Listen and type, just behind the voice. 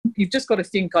you've just got to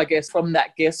think, I guess, from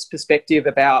that guest perspective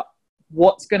about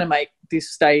what's going to make this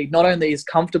stay not only as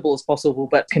comfortable as possible,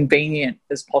 but convenient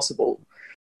as possible.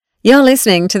 You're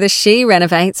listening to the She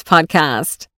Renovates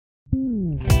podcast.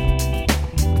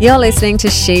 You're listening to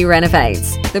She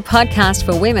Renovates, the podcast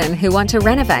for women who want to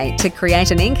renovate to create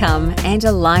an income and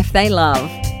a life they love.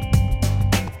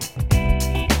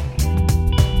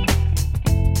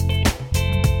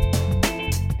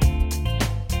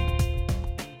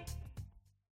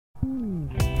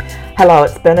 Hello,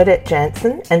 it's Bernadette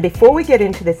Jansen, and before we get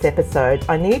into this episode,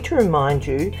 I need to remind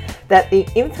you that the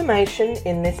information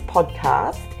in this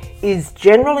podcast is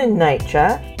general in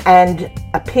nature and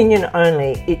opinion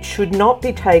only. It should not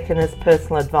be taken as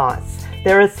personal advice.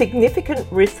 There are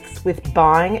significant risks with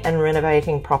buying and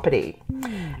renovating property,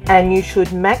 and you should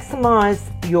maximise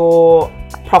your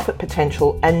profit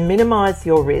potential and minimise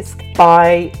your risk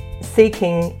by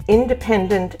seeking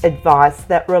independent advice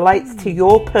that relates to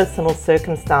your personal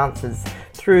circumstances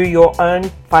through your own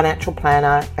financial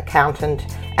planner, accountant,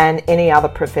 and any other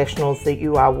professionals that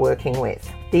you are working with.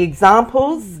 The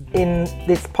examples in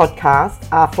this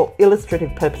podcast are for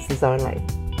illustrative purposes only.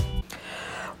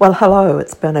 Well, hello,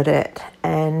 it's Bernadette,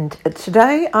 and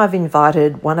today I've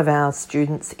invited one of our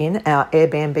students our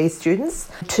Airbnb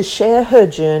students, to share her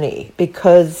journey,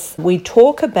 because we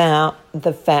talk about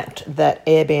the fact that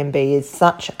Airbnb is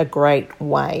such a great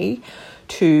way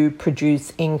to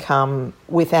produce income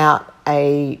without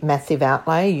a massive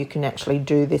outlay. You can actually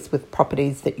do this with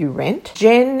properties that you rent.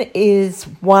 Jen is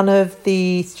one of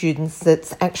the students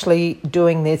that's actually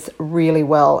doing this really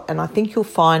well, and I think you'll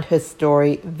find her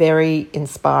story very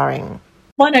inspiring.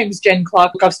 My name's Jen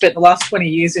Clark. I've spent the last 20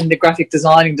 years in the graphic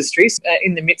design industry,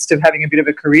 in the midst of having a bit of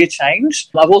a career change.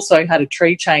 I've also had a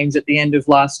tree change at the end of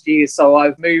last year, so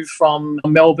I've moved from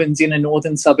Melbourne's inner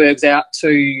northern suburbs out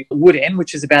to Woodend,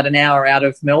 which is about an hour out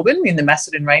of Melbourne in the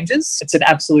Macedon Ranges. It's an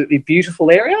absolutely beautiful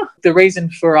area. The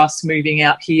reason for us moving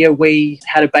out here, we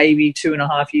had a baby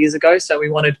 2.5 years ago, so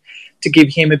we wanted to give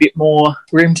him a bit more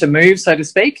room to move, so to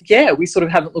speak. Yeah, we sort of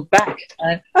haven't looked back.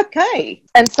 Okay.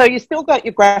 And so you still got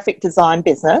your graphic design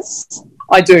business?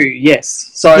 I do, yes.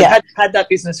 So I've had that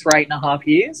business for 8.5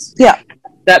 years. Yeah.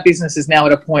 That business is now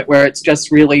at a point where it's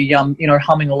just really,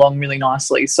 humming along really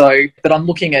nicely. But I'm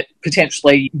looking at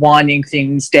potentially winding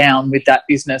things down with that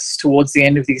business towards the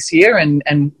end of this year and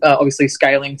obviously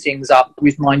scaling things up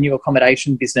with my new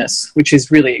accommodation business, which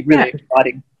is really, really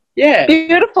exciting. Yeah.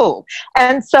 Beautiful.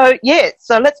 And so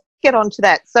let's get on to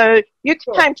that. So you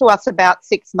came to us about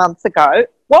 6 months ago.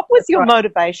 What was your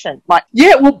motivation? Well,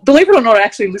 believe it or not, I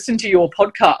actually listened to your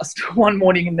podcast one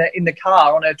morning in the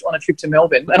car on a trip to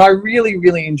Melbourne, and I really,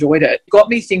 really enjoyed it. It got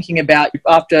me thinking about,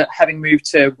 after having moved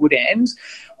to Woodend,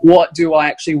 what do I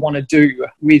actually want to do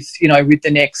with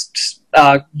the next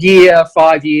year,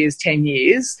 5 years, 10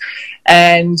 years.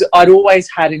 And I'd always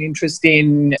had an interest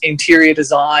in interior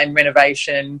design,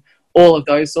 renovation, all of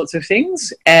those sorts of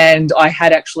things. And I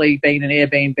had actually been an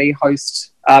Airbnb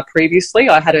host previously.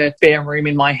 I had a spare room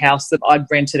in my house that I'd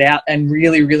rented out and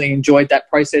really, really enjoyed that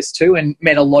process too, and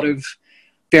met a lot of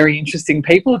very interesting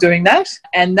people doing that.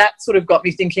 And that sort of got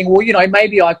me thinking, well,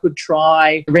 maybe I could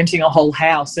try renting a whole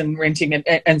house and renting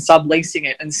it and subleasing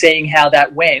it and seeing how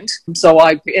that went. So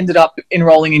I ended up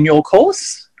enrolling in your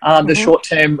course, the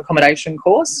short-term accommodation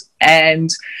course, and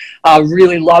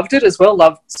really loved it as well.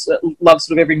 Loved sort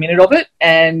of every minute of it.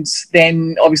 And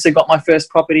then obviously got my first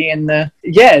property, and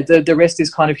the rest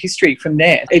is kind of history from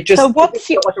there. It just felt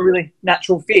like a really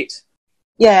natural fit.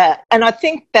 Yeah, and I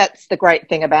think that's the great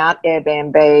thing about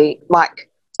Airbnb.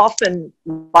 Often,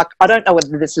 I don't know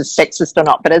whether this is sexist or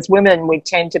not, but as women, we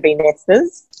tend to be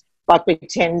nesters. We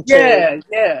tend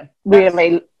to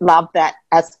really love that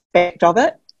aspect of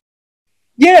it.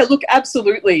 Yeah, look,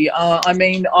 absolutely.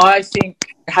 I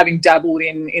think having dabbled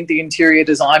in the interior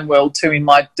design world too in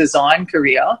my design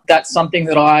career, that's something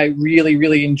that I really,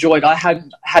 really enjoyed. I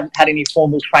hadn't had any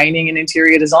formal training in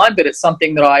interior design, but it's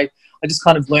something that I just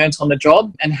kind of learnt on the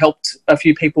job and helped a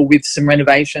few people with some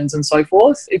renovations and so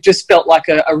forth. It just felt like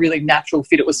a really natural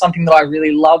fit. It was something that I really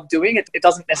love doing. It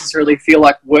doesn't necessarily feel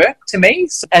like work to me.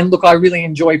 And look, I really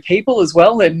enjoy people as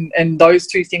well. And those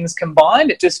two things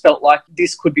combined, it just felt like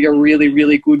this could be a really,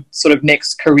 really good sort of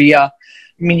next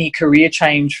mini career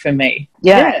change for me.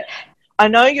 Yeah. I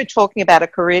know you're talking about a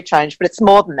career change, but it's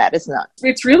more than that, isn't it?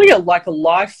 It's really like a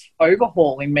life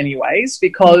overhaul in many ways,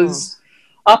 because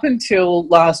up until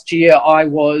last year,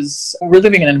 we're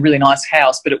living in a really nice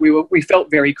house, but we felt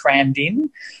very crammed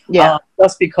in. Yeah.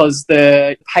 Just because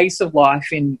the pace of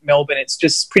life in Melbourne, it's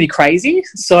just pretty crazy.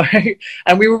 So,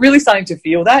 and we were really starting to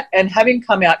feel that. And having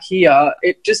come out here,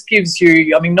 it just gives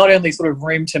you, not only sort of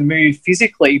room to move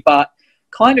physically, but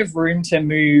kind of room to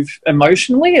move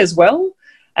emotionally as well.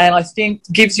 And I think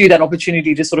gives you that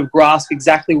opportunity to sort of grasp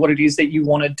exactly what it is that you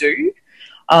want to do.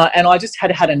 And I just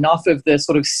had enough of the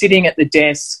sort of sitting at the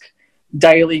desk,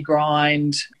 daily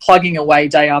grind, plugging away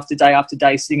day after day after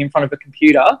day, sitting in front of a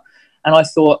computer. And I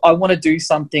thought, I want to do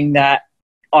something that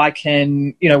I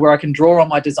can, where I can draw on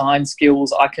my design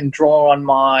skills, I can draw on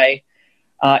my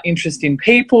interest in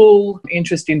people,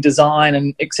 interest in design,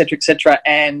 and et cetera,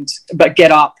 but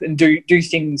get up and do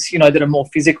things, that are more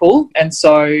physical. And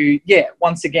so, yeah,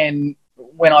 once again,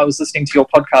 when I was listening to your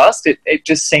podcast, it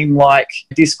just seemed like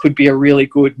this could be a really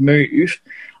good move,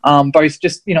 both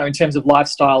just, in terms of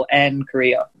lifestyle and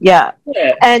career. Yeah.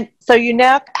 And so you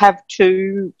now have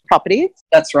 2 properties.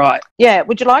 That's right. Yeah.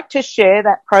 Would you like to share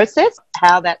that process,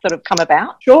 how that sort of come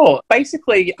about? Sure.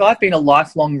 Basically, I've been a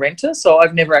lifelong renter, so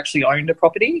I've never actually owned a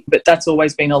property, but that's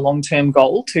always been a long-term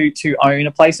goal to own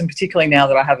a place, and particularly now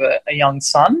that I have a young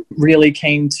son, really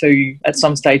keen to, at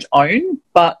some stage, own.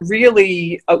 But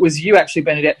really, it was you actually,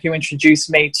 Bernadette, who introduced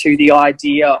me to the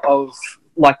idea of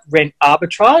like rent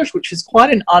arbitrage, which is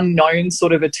quite an unknown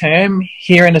sort of a term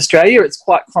here in Australia. It's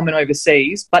quite common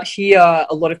overseas, but here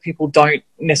a lot of people don't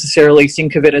necessarily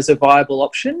think of it as a viable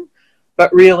option.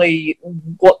 But really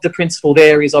what the principle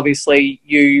there is, obviously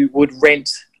you would rent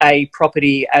a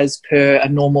property as per a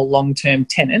normal long-term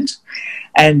tenant,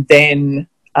 and then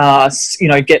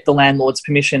get the landlord's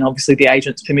permission, obviously the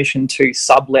agent's permission, to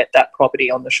sublet that property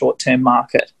on the short-term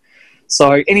market.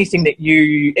 So any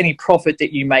profit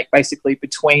that you make basically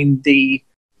between the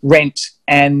rent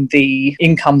and the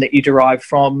income that you derive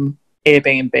from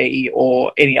Airbnb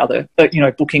or any other,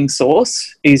 booking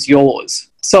source is yours.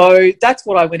 So that's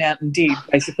what I went out and did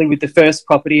basically with the first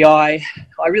property. I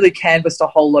really canvassed a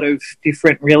whole lot of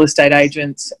different real estate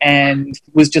agents and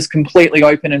was just completely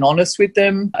open and honest with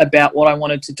them about what I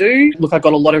wanted to do. Look, I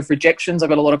got a lot of rejections. I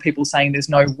got a lot of people saying there's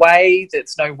no way that,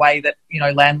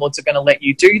 landlords are going to let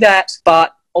you do that.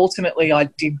 But ultimately I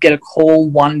did get a call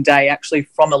one day actually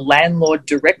from a landlord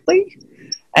directly,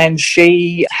 and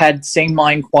she had seen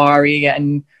my inquiry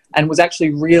and was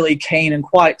actually really keen and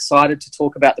quite excited to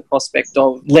talk about the prospect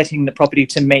of letting the property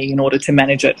to me in order to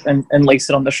manage it and lease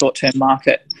it on the short-term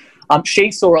market.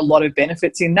 She saw a lot of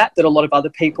benefits in that a lot of other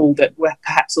people that were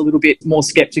perhaps a little bit more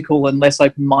sceptical and less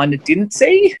open-minded didn't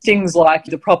see. Things like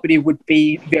the property would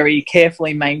be very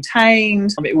carefully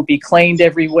maintained, it would be cleaned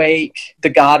every week, the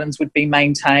gardens would be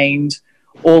maintained,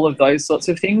 all of those sorts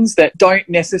of things that don't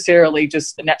necessarily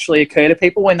just naturally occur to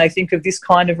people when they think of this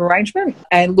kind of arrangement.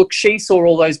 And look, she saw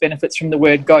all those benefits from the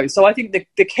word go. So I think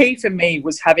the key for me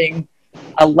was having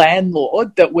a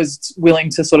landlord that was willing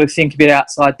to sort of think a bit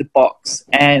outside the box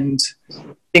and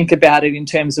think about it in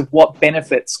terms of what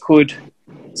benefits could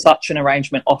such an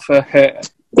arrangement offer her.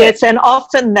 Yes, and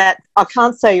often that, I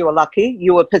can't say you were lucky,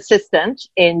 you were persistent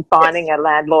in finding a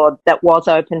landlord that was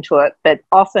open to it, but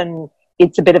often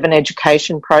it's a bit of an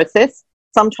education process.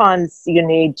 Sometimes you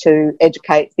need to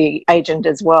educate the agent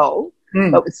as well.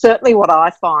 But certainly what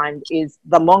I find is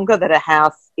the longer that a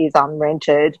house is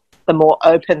unrented, the more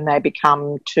open they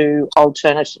become to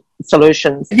alternate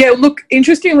solutions. Yeah, look,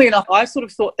 interestingly enough, I sort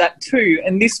of thought that too.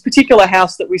 And this particular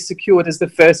house that we secured as the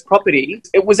first property,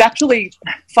 it was actually,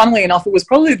 funnily enough, it was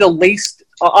probably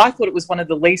I thought it was one of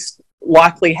the least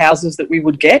likely houses that we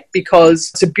would get,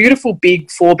 because it's a beautiful big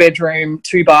 4-bedroom,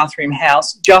 2-bathroom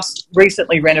house, just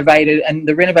recently renovated, and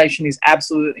the renovation is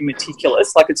absolutely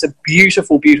meticulous. Like, it's a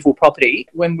beautiful, beautiful property.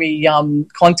 When we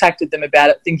contacted them about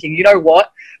it, thinking, you know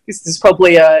what, this is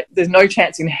probably there's no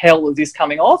chance in hell of this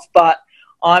coming off, but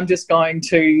I'm just going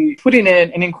to put in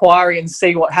an inquiry and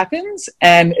see what happens.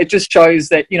 And it just shows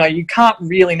that, you can't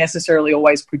really necessarily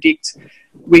always predict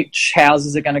which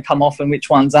houses are going to come off and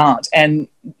which ones aren't. And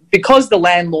because the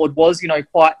landlord was,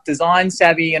 quite design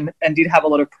savvy and did have a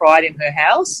lot of pride in her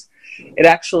house, it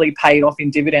actually paid off in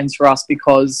dividends for us,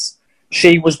 because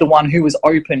she was the one who was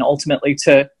open ultimately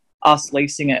to us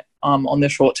leasing it on the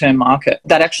short-term market.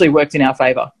 That actually worked in our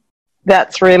favour.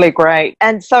 That's really great.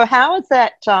 And so how is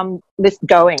that list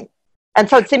going? And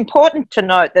so it's important to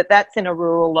note that that's in a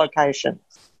rural location.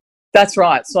 That's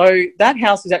right. So that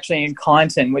house is actually in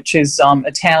Kyneton, which is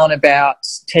a town about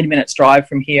 10 minutes drive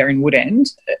from here in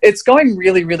Woodend. It's going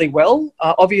really, really well.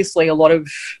 Obviously, a lot of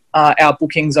our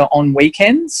bookings are on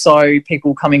weekends, so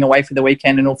people coming away for the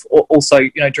weekend, and also,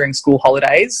 during school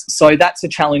holidays. So that's a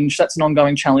challenge. That's an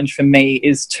ongoing challenge for me,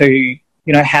 is to,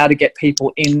 how to get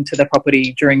people into the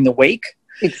property during the week.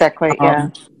 Exactly, yeah.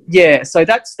 Yeah, so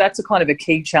that's a kind of a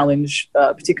key challenge,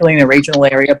 particularly in a regional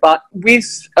area. But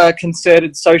with a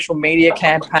concerted social media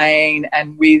campaign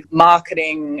and with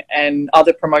marketing and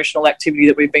other promotional activity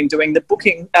that we've been doing,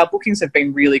 our bookings have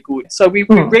been really good. So we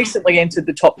recently entered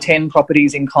the top 10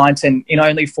 properties in Kyneton in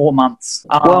only 4 months.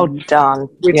 Well done.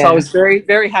 Which I was very,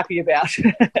 very happy about.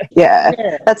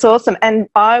 Yeah, that's awesome. And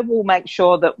I will make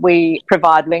sure that we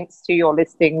provide links to your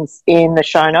listings in the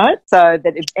show notes so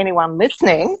that if anyone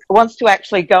listening wants to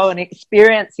actually go and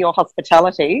experience your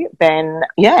hospitality, then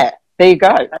there you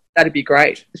go. That'd be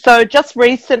great. So just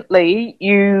recently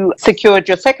you secured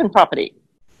your second property.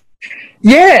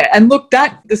 Yeah, and look,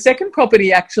 the second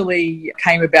property actually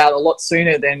came about a lot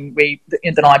sooner than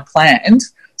I'd planned.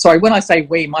 Sorry, when I say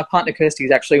we, my partner Kirsty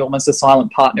is actually almost a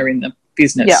silent partner in the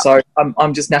business. Yeah. So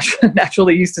I'm just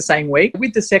naturally used to saying we.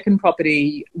 With the second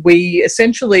property, we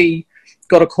essentially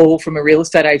got a call from a real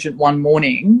estate agent one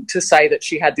morning to say that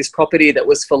she had this property that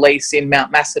was for lease in Mount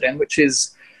Macedon, which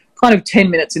is kind of 10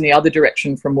 minutes in the other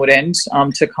direction from Woodend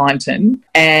to Kyneton.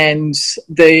 And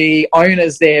the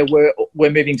owners there were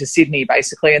moving to Sydney,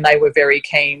 basically, and they were very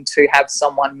keen to have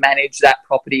someone manage that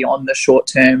property on the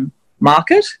short-term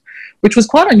market, which was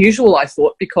quite unusual, I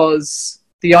thought, because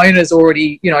the owners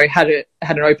already, had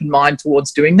an open mind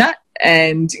towards doing that.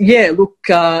 And,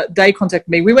 they contacted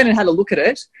me. We went and had a look at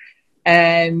it.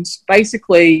 And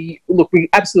basically, we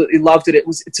absolutely loved it.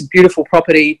 It's a beautiful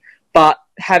property, but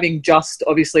having just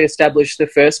obviously established the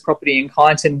first property in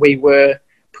Kyneton, we were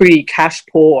pretty cash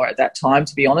poor at that time,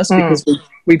 to be honest, because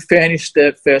we'd furnished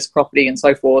the first property and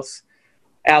so forth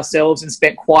ourselves and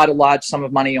spent quite a large sum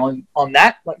of money on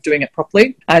that, like doing it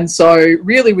properly. And so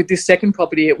really with this second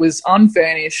property, it was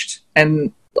unfurnished,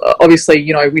 and obviously,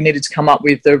 we needed to come up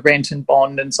with the rent and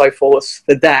bond and so forth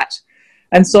for that.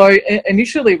 And so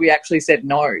initially we actually said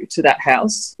no to that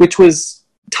house, which was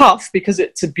tough because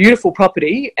it's a beautiful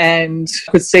property and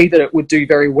could see that it would do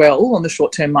very well on the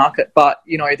short-term market. But,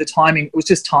 the timing, it was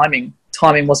just timing.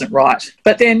 Timing wasn't right.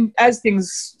 But then as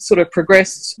things sort of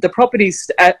progressed, the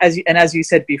properties, as you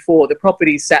said before, the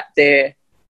properties sat there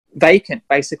vacant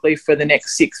basically for the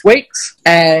next 6 weeks,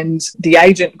 and the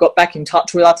agent got back in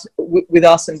touch with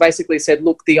us and basically said,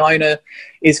 look, the owner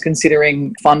is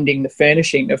considering funding the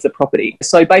furnishing of the property.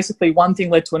 So basically one thing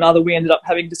led to another. We ended up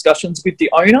having discussions with the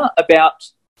owner about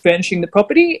furnishing the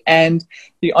property, and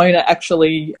the owner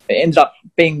actually ended up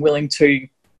being willing to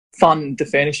fund the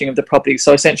furnishing of the property.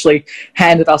 So essentially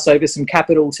handed us over some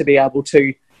capital to be able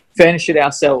to furnish it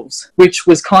ourselves, which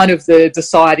was kind of the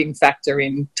deciding factor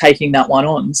in taking that one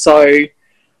on. So,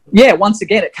 once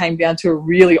again, it came down to a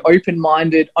really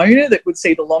open-minded owner that would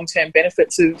see the long-term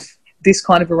benefits of this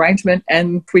kind of arrangement,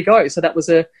 and we go. So that was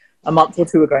a month or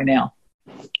two ago now.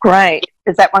 Great.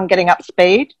 Is that one getting up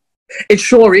speed? It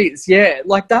sure is, yeah.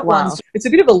 Like that it's a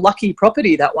bit of a lucky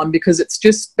property, that one, because it's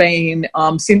just been,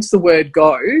 since the word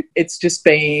go,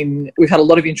 we've had a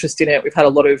lot of interest in it. We've had a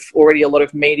lot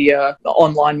of media,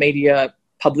 online media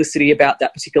publicity about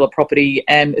that particular property,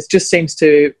 and it just seems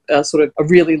to sort of a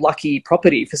really lucky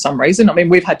property for some reason. I mean,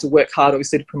 we've had to work hard,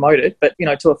 obviously, to promote it, but,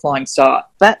 to a flying start.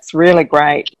 That's really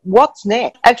great. What's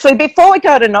next? Actually, before we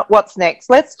go to what's next,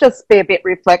 let's just be a bit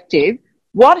reflective.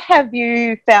 What have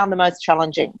you found the most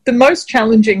challenging? The most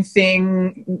challenging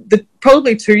thing,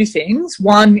 probably two things.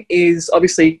 One is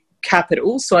obviously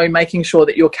capital, so making sure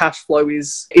that your cash flow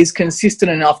is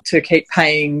consistent enough to keep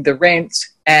paying the rent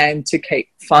and to keep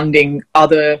funding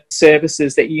other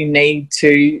services that you need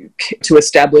to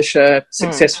establish a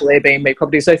successful Airbnb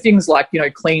property. So things like,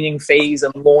 cleaning fees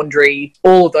and laundry,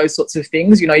 all of those sorts of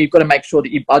things, you've got to make sure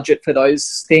that you budget for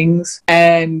those things,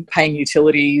 and paying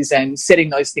utilities and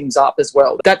setting those things up as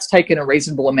well. That's taken a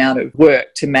reasonable amount of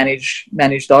work to manage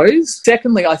those.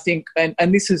 Secondly, I think,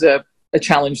 and this is a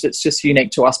challenge that's just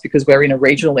unique to us because we're in a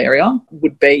regional area,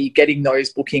 would be getting those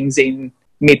bookings in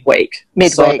midweek.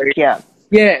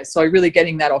 Yeah, so really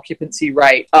getting that occupancy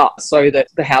rate up so that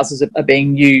the houses are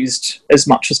being used as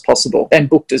much as possible and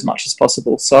booked as much as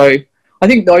possible. So I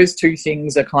think those two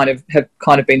things have kind of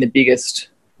been the biggest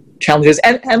challenges.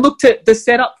 And look, the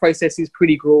setup process is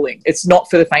pretty grueling. It's not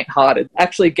for the faint-hearted.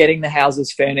 Actually getting the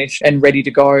houses furnished and ready to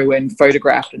go and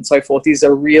photographed and so forth is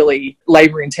a really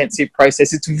labour-intensive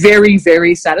process. It's very,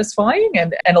 very satisfying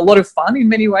and a lot of fun in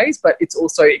many ways, but it's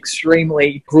also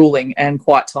extremely grueling and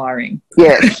quite tiring.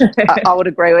 Yes, I would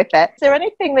agree with that. Is there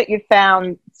anything that you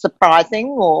found surprising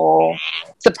or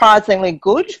surprisingly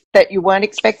good that you weren't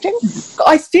expecting?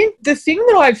 I think the thing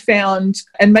that I've found,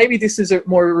 and maybe this is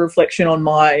more a reflection on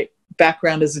my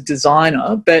background as a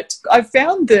designer, but I've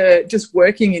found just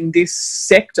working in this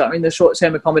sector, in the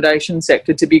short-term accommodation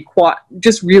sector, to be quite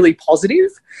just really positive.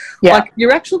 Yeah. Like,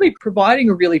 you're actually providing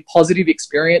a really positive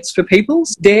experience for people.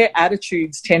 Their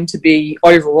attitudes tend to be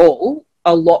overall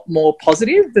a lot more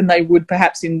positive than they would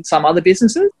perhaps in some other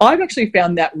businesses. I've actually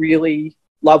found that really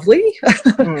lovely.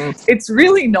 It's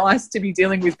really nice to be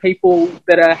dealing with people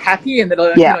that are happy and that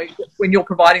are, you know, when you're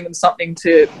providing them something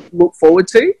to look forward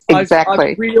to.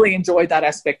 Exactly. I've really enjoyed that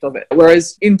aspect of it.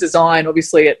 Whereas in design,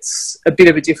 obviously, it's a bit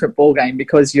of a different ballgame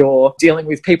because you're dealing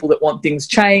with people that want things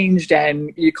changed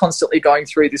and you're constantly going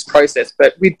through this process.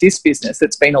 But with this business,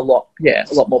 it's been a lot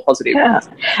more positive. Yeah.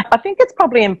 I think it's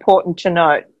probably important to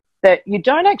note that you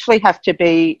don't actually have to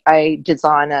be a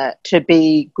designer to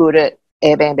be good at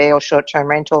Airbnb or short-term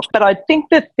rental. But I think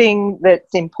the thing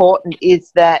that's important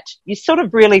is that you sort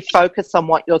of really focus on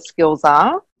what your skills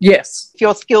are. Yes. If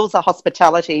your skills are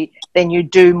hospitality, then you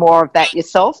do more of that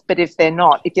yourself. But if they're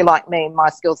not, if you're like me, my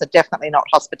skills are definitely not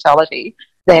hospitality,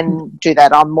 then do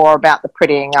that. I'm more about the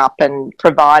prettying up and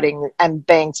providing and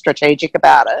being strategic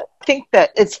about it. I think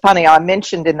that it's funny, I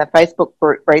mentioned in the Facebook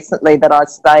group recently that I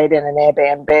stayed in an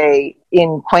Airbnb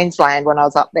in Queensland when I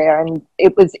was up there, and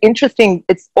it was interesting.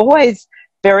 It's always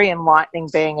very enlightening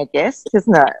being a guest,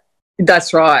 isn't it?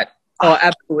 That's right. Oh,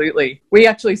 absolutely. We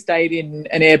actually stayed in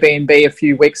an Airbnb a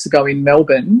few weeks ago in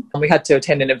Melbourne, and we had to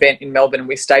attend an event in Melbourne, and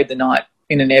we stayed the night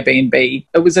in an Airbnb.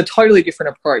 It was a totally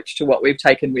different approach to what we've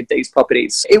taken with these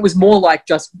properties. It was more like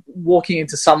just walking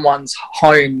into someone's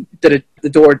home that the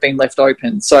door had been left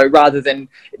open. So rather than,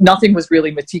 nothing was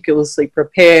really meticulously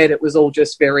prepared, it was all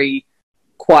just very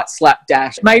quite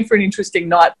slapdash. Made for an interesting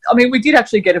night. I mean, we did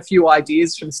actually get a few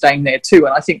ideas from staying there too,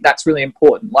 and I think that's really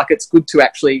important. Like, it's good to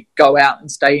actually go out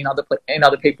and stay in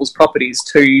other people's properties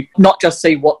to not just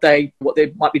see what they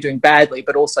might be doing badly,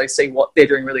 but also see what they're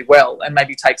doing really well and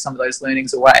maybe take some of those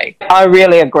learnings away. I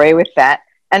really agree with that.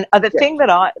 And the thing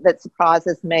that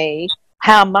surprises me,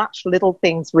 how much little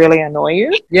things really annoy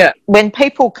you. Yeah. When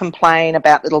people complain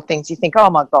about little things, you think,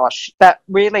 oh my gosh, that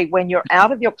really, when you're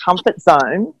out of your comfort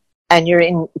zone and you're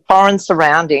in foreign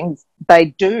surroundings,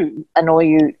 they do annoy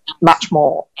you much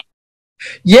more.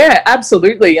 Yeah,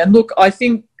 absolutely. And look, I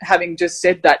think having just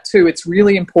said that too, it's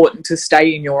really important to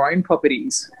stay in your own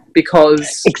properties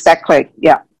because... Exactly,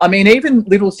 yeah. I mean, even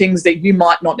little things that you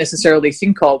might not necessarily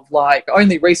think of, like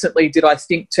only recently did I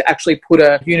think to actually put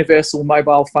a universal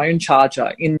mobile phone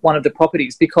charger in one of the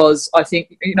properties, because I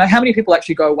think, you know, how many people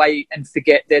actually go away and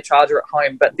forget their charger at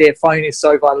home, but their phone is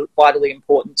so vitally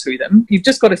important to them. You've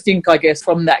just got to think, I guess,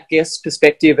 from that guest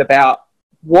perspective about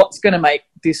what's going to make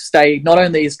this stay not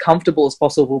only as comfortable as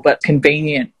possible, but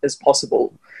convenient as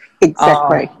possible.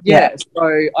 Exactly.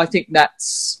 So I think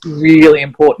that's really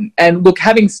important. And look,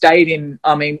 having stayed in,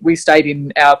 I mean, we stayed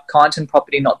in our Kyneton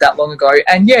property not that long ago,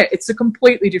 and yeah, it's a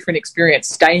completely different experience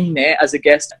staying there as a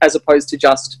guest as opposed to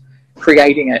just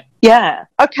creating it. Yeah.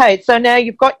 Okay, so now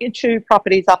you've got your 2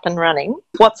 properties up and running.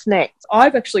 What's next?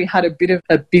 I've actually had a bit of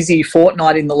a busy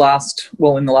fortnight in the last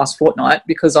fortnight,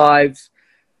 because I've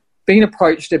been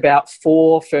approached about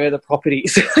 4 further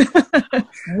properties.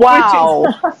 Wow.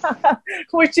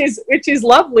 which is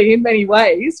lovely in many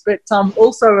ways, but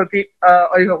also a bit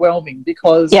overwhelming,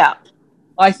 because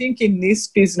I think in this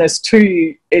business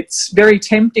too, it's very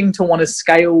tempting to want to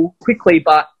scale quickly,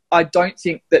 but I don't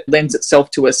think that lends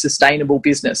itself to a sustainable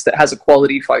business that has a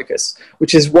quality focus,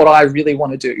 which is what I really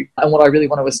want to do and what I really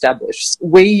want to establish.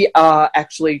 We are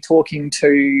actually talking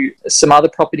to some other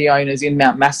property owners in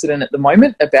Mount Macedon at the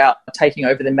moment about taking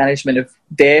over the management of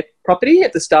their property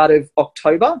at the start of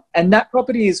October. And that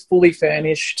property is fully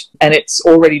furnished and it's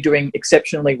already doing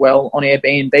exceptionally well on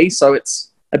Airbnb. So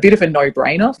it's a bit of a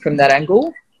no-brainer from that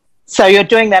angle. So you're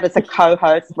doing that as a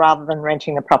co-host rather than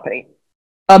renting the property?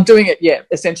 I'm doing it,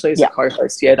 essentially as a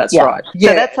co-host. Yeah, that's right. Yeah.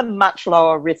 So that's a much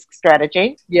lower risk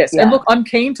strategy. Yes. Yeah. And look, I'm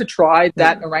keen to try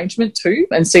that arrangement too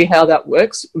and see how that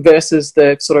works versus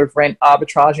the sort of rent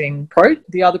arbitraging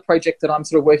The other project that I'm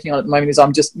sort of working on at the moment is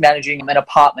I'm just managing an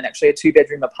apartment, actually a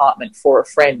 2-bedroom apartment for a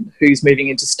friend who's moving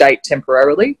into state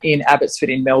temporarily in Abbotsford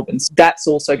in Melbourne. So that's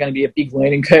also going to be a big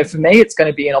learning curve for me. It's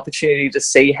going to be an opportunity to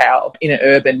see how an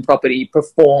urban property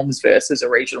performs versus a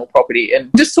regional property,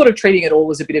 and just sort of treating it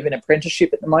all as a bit of an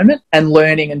apprenticeship at the moment and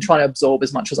learning and trying to absorb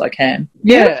as much as I can.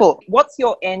 Beautiful. What's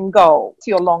your end goal? What's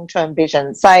your long-term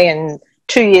vision? Say in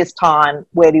 2 years' time,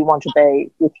 where do you want to be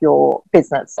with your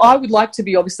business? I would like to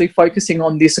be obviously focusing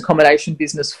on this accommodation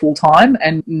business full-time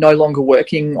and no longer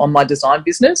working on my design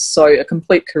business. So a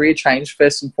complete career change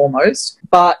first and foremost.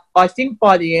 But I think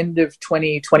by the end of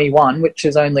 2021, which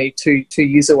is only two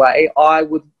years away, I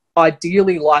would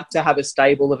ideally like to have a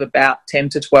stable of about 10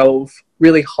 to 12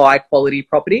 really high quality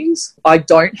properties. I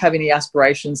don't have any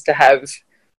aspirations to have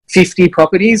 50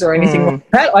 properties or anything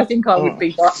like that. I think I would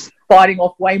be biting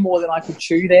off way more than I could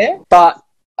chew there. But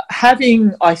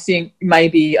having, I think,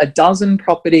 maybe a dozen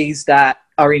properties that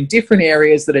are in different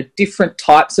areas that are different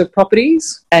types of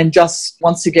properties, and just,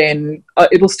 once again,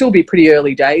 it'll still be pretty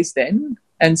early days then,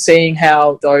 and seeing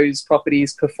how those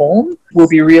properties perform will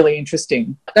be really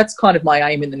interesting. That's kind of my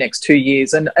aim in the next 2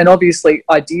 years. And obviously,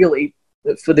 ideally,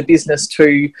 for the business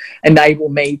to enable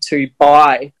me to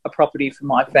buy a property for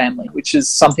my family, which is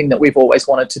something that we've always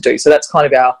wanted to do. So that's kind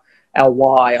of our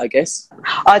why, I guess.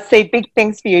 I see big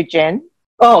things for you, Jen.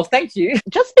 Oh, thank you.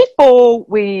 Just before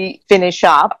we finish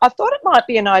up, I thought it might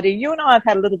be an idea. You and I have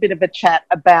had a little bit of a chat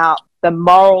about the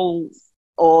morals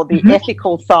or the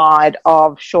ethical side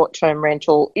of short-term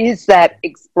rental. Is that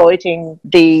exploiting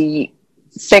the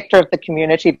sector of the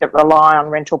community that rely on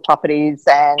rental properties?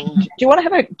 And do you want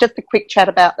to have just a quick chat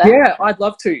about that? Yeah, I'd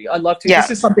love to. Yeah.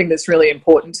 This is something that's really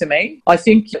important to me. I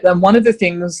think one of the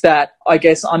things that I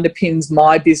guess underpins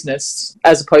my business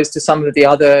as opposed to some of the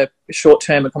other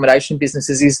short-term accommodation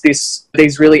businesses is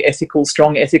these really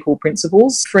strong ethical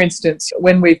principles. For instance,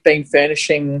 when we've been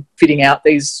fitting out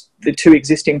the two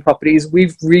existing properties,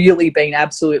 we've really been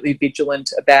absolutely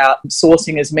vigilant about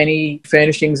sourcing as many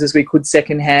furnishings as we could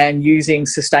secondhand, using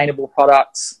sustainable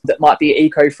products that might be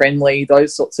eco-friendly,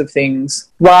 those sorts of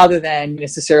things, rather than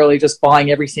necessarily just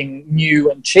buying everything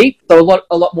new and cheap. So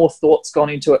a lot more thought's gone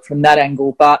into it from that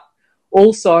angle. But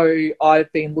also,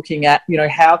 I've been looking at,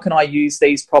 how can I use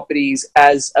these properties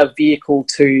as a vehicle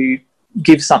to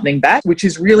give something back, which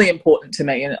is really important to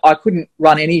me. And I couldn't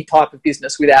run any type of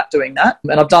business without doing that.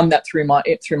 And I've done that through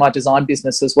my design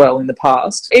business as well in the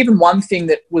past. Even one thing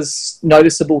that was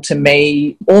noticeable to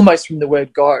me almost from the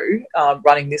word go,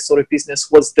 running this sort of business,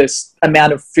 was this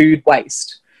amount of food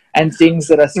waste and things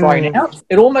that are thrown out.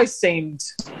 It almost seemed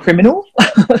criminal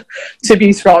to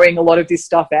be throwing a lot of this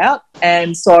stuff out.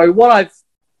 And so what I've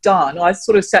done, I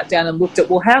sort of sat down and looked at,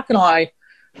 well, how can I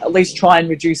at least try and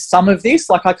reduce some of this?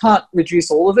 Like, I can't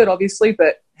reduce all of it, obviously,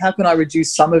 but how can I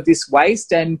reduce some of this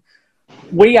waste? And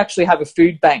we actually have a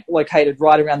food bank located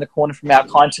right around the corner from our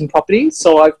Kyneton property.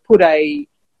 So I've put a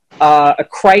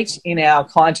crate in our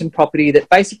Kyneton property that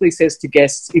basically says to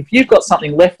guests, if you've got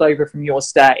something left over from your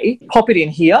stay, pop it in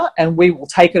here and we will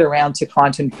take it around to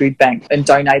Kyneton Food Bank and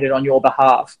donate it on your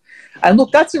behalf. And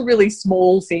look, that's a really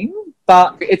small thing,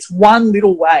 but it's one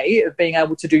little way of being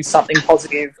able to do something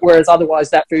positive, whereas otherwise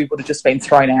that food would have just been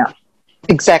thrown out.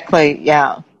 Exactly,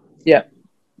 yeah. Yeah.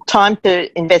 Time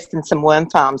to invest in some worm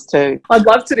farms too. I'd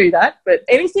love to do that, but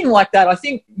anything like that, I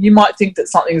think you might think that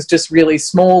something's just really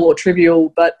small or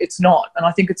trivial, but it's not. And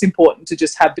I think it's important to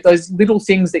just have those little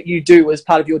things that you do as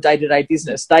part of your day-to-day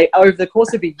business. Over the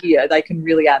course of a year, they can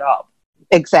really add up.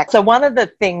 Exactly. So one of the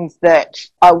things that,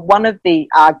 one of the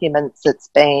arguments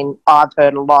I've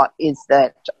heard a lot is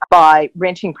that by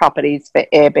renting properties for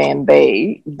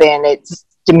Airbnb, then it's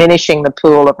diminishing the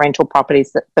pool of rental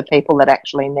properties for people that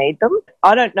actually need them.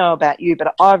 I don't know about you,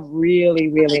 but I've really,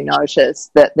 really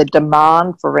noticed that the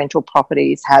demand for rental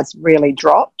properties has really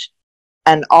dropped.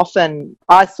 And often,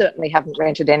 I certainly haven't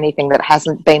rented anything that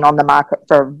hasn't been on the market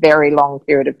for a very long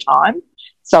period of time.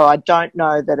 So I don't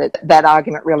know that that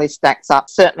argument really stacks up,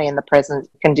 certainly in the present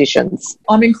conditions.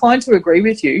 I'm inclined to agree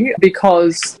with you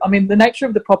because, the nature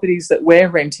of the properties that we're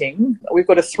renting, we've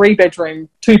got a 3-bedroom,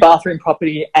 2-bathroom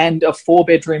property and a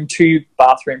 4-bedroom,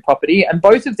 2-bathroom property. And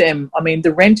both of them,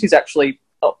 the rent is actually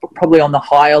probably on the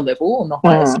higher level, on the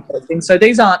higher side of things. So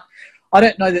I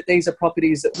don't know that these are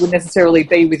properties that would necessarily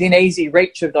be within easy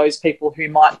reach of those people who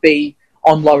might be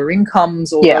on lower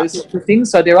incomes or those sorts of things.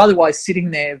 So they're otherwise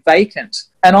sitting there vacant.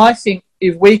 And I think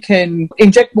if we can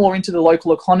inject more into the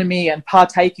local economy and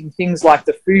partake in things like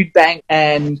the food bank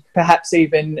and perhaps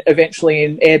even eventually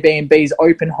in Airbnb's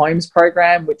open homes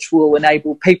program, which will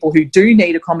enable people who do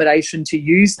need accommodation to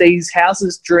use these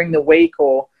houses during the week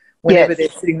or whenever they're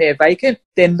sitting there vacant,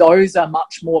 then those are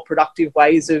much more productive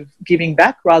ways of giving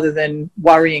back rather than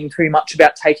worrying too much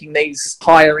about taking these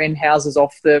higher end houses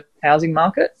off the housing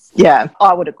market. Yeah,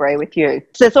 I would agree with you.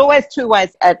 So there's always two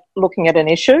ways at looking at an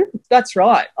issue. That's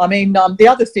right. The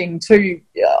other thing too,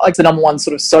 like the number one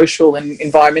sort of social and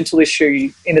environmental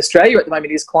issue in Australia at the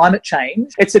moment is climate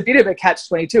change. It's a bit of a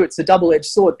catch-22. It's a double-edged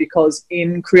sword because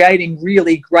in creating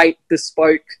really great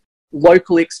bespoke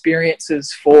local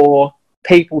experiences for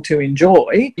people to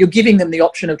enjoy, you're giving them the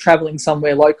option of travelling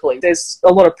somewhere locally. There's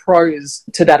a lot of pros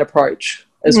to that approach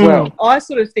as well. I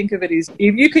sort of think of it as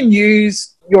if you can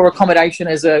use your accommodation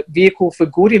as a vehicle for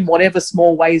good in whatever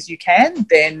small ways you can,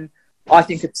 then I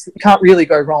think it can't really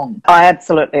go wrong. I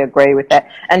absolutely agree with that.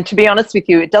 And to be honest with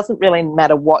you, it doesn't really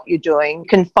matter what you're doing. You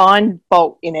can find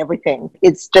fault in everything.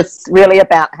 It's just really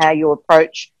about how you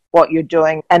approach what you're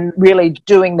doing and really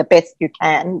doing the best you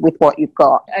can with what you've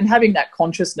got. And having that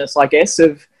consciousness, I guess,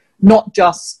 of not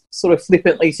just sort of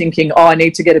flippantly thinking, I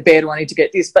need to get a bed or I need to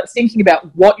get this, but thinking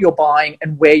about what you're buying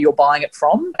and where you're buying it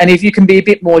from. And if you can be a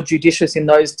bit more judicious in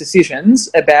those decisions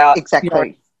about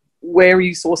exactly. Where are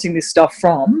you sourcing this stuff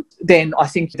from, then I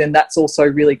think then that's also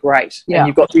really great. Yeah. And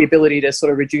you've got the ability to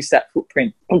sort of reduce that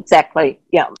footprint. Exactly,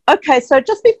 yeah. Okay, so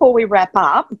just before we wrap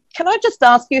up, can I just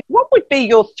ask you, what would be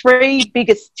your 3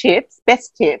 biggest tips,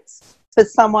 best tips, for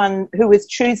someone who is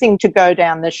choosing to go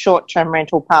down the short-term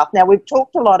rental path? Now, we've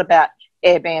talked a lot about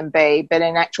Airbnb, but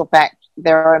in actual fact,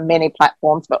 there are many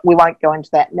platforms, but we won't go into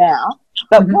that now.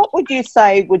 But what would you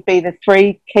say would be the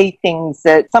 3 key things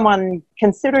that someone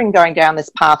considering going down this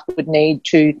path would need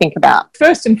to think about?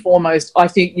 First and foremost, I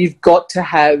think you've got to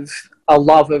have a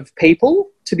love of people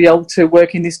to be able to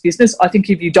work in this business. I think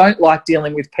if you don't like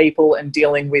dealing with people and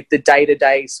dealing with the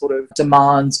day-to-day sort of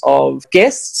demands of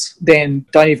guests, then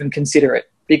don't even consider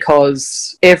it.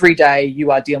 Because every day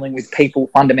you are dealing with people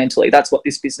fundamentally. That's what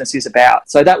this business is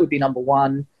about. So that would be number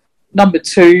 1. Number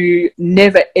 2,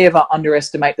 never ever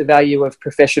underestimate the value of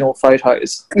professional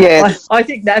photos. Yes. I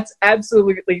think that's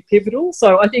absolutely pivotal.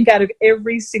 So I think out of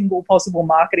every single possible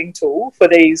marketing tool for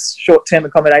these short-term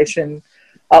accommodation,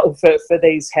 for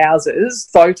these houses,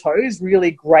 photos,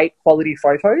 really great quality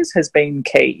photos has been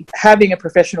key. Having a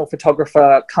professional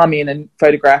photographer come in and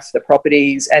photograph the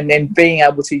properties and then being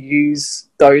able to use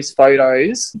those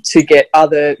photos to get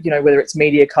other, whether it's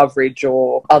media coverage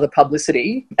or other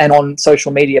publicity, and on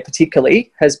social media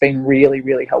particularly, has been really,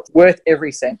 really helpful. Worth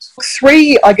every cent.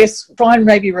 3, I guess, try and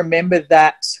maybe remember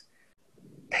that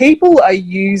people are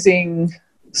using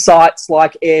sites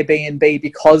like Airbnb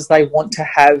because they want to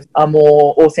have a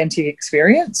more authentic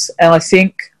experience. And I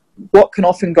think what can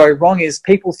often go wrong is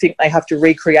people think they have to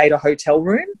recreate a hotel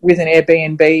room with an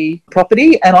Airbnb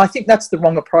property. And I think that's the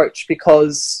wrong approach,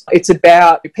 because it's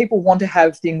about, people want to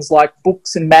have things like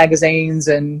books and magazines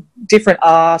and different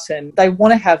art, and they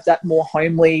want to have that more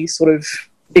homely sort of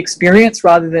experience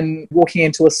rather than walking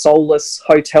into a soulless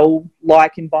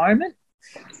hotel-like environment.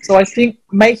 So I think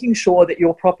making sure that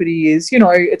your property is,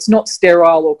 it's not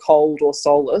sterile or cold or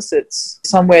soulless. It's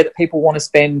somewhere that people want to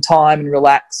spend time and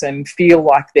relax and feel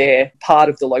like they're part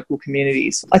of the local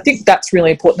communities. I think that's really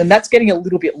important, and that's getting a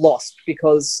little bit lost,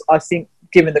 because I think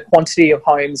given the quantity of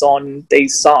homes on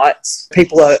these sites,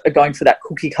 people are going for that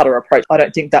cookie cutter approach. I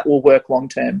don't think that will work long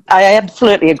term. I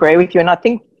absolutely agree with you, and I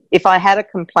think if I had a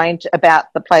complaint about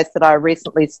the place that I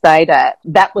recently stayed at,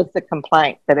 that was the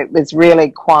complaint, that it was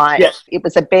really quiet. Yes. It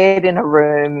was a bed in a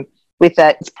room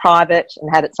it's private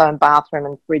and had its own bathroom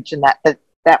and fridge and that, but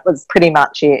that was pretty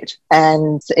much it.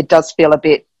 And it does feel a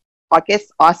bit, I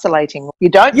guess, isolating. You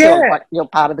don't feel like you're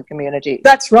part of the community.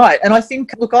 That's right. And I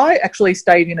think, look, I actually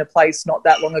stayed in a place not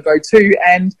that long ago too,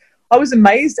 and I was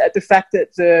amazed at the fact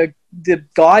that the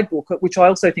guidebook, which I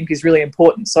also think is really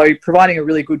important, so providing a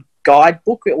really good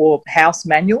guidebook or house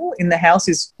manual in the house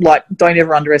is like, don't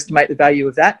ever underestimate the value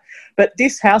of that. But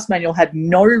this house manual had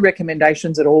no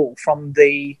recommendations at all from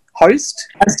the host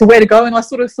as to where to go. And I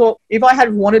sort of thought, if I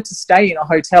had wanted to stay in a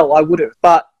hotel, I would have.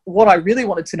 But what I really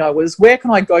wanted to know was, where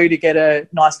can I go to get a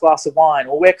nice glass of wine,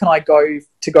 or where can I go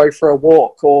for a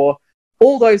walk, or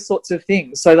all those sorts of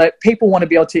things, so that people want to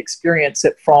be able to experience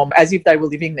it from as if they were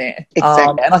living there.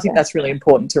 Exactly. And I think that's really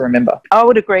important to remember. I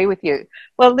would agree with you.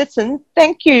 Well, listen,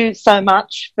 thank you so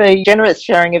much for generous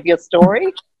sharing of your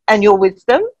story and your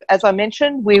wisdom. As I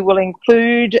mentioned, we will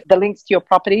include the links to your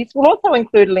properties. We'll also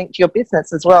include a link to your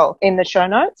business as well in the show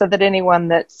notes, so that anyone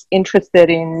that's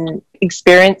interested in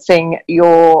experiencing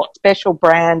your special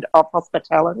brand of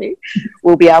hospitality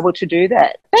will be able to do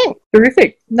that. Thanks.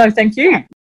 Terrific. No, thank you.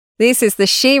 This is the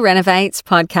She Renovates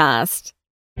podcast.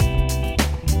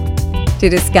 To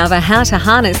discover how to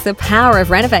harness the power of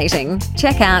renovating,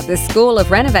 check out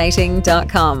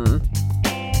theschoolofrenovating.com.